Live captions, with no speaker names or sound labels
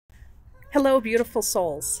Hello, beautiful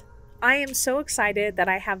souls. I am so excited that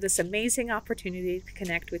I have this amazing opportunity to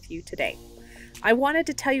connect with you today. I wanted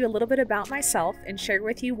to tell you a little bit about myself and share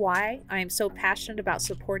with you why I am so passionate about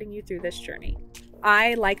supporting you through this journey.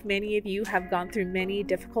 I, like many of you, have gone through many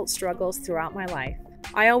difficult struggles throughout my life.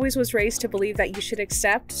 I always was raised to believe that you should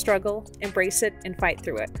accept, struggle, embrace it, and fight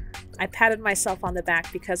through it. I patted myself on the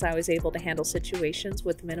back because I was able to handle situations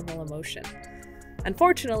with minimal emotion.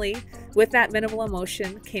 Unfortunately, with that minimal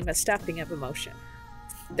emotion came a stuffing of emotion.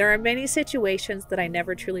 There are many situations that I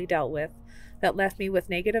never truly dealt with that left me with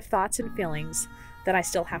negative thoughts and feelings that I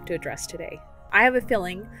still have to address today. I have a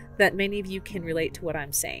feeling that many of you can relate to what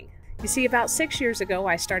I'm saying. You see, about 6 years ago,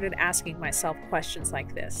 I started asking myself questions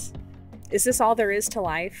like this. Is this all there is to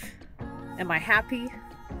life? Am I happy?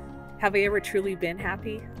 Have I ever truly been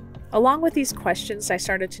happy? Along with these questions, I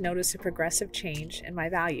started to notice a progressive change in my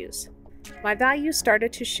values. My values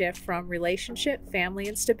started to shift from relationship, family,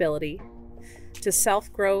 and stability to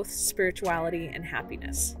self-growth, spirituality, and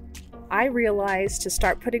happiness. I realized to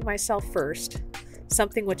start putting myself first,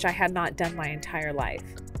 something which I had not done my entire life.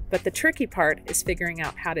 But the tricky part is figuring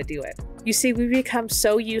out how to do it. You see, we become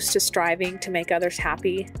so used to striving to make others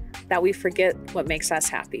happy that we forget what makes us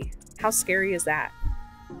happy. How scary is that?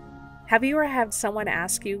 Have you ever had someone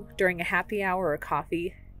ask you during a happy hour or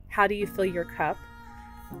coffee, how do you fill your cup?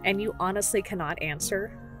 And you honestly cannot answer?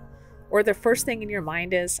 Or the first thing in your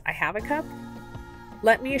mind is, I have a cup?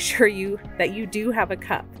 Let me assure you that you do have a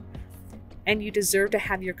cup, and you deserve to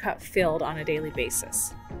have your cup filled on a daily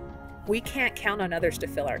basis. We can't count on others to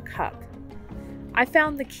fill our cup. I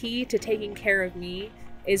found the key to taking care of me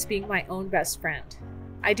is being my own best friend.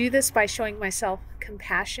 I do this by showing myself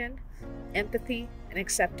compassion, empathy, and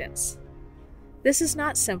acceptance. This is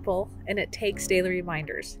not simple, and it takes daily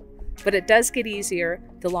reminders. But it does get easier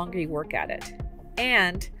the longer you work at it.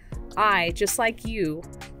 And I, just like you,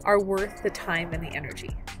 are worth the time and the energy.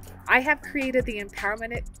 I have created the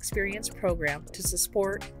Empowerment Experience program to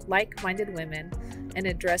support like-minded women in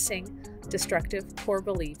addressing destructive core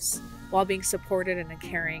beliefs while being supported in a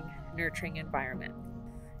caring, nurturing environment.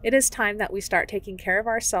 It is time that we start taking care of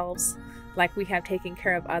ourselves like we have taken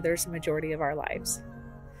care of others the majority of our lives.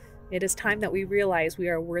 It is time that we realize we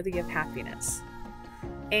are worthy of happiness.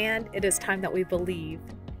 And it is time that we believe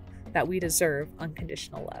that we deserve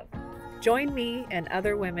unconditional love. Join me and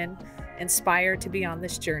other women inspired to be on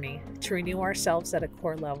this journey to renew ourselves at a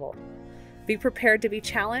core level. Be prepared to be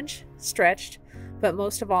challenged, stretched, but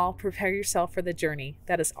most of all, prepare yourself for the journey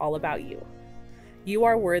that is all about you. You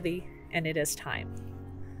are worthy, and it is time.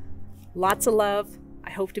 Lots of love. I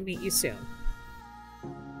hope to meet you soon.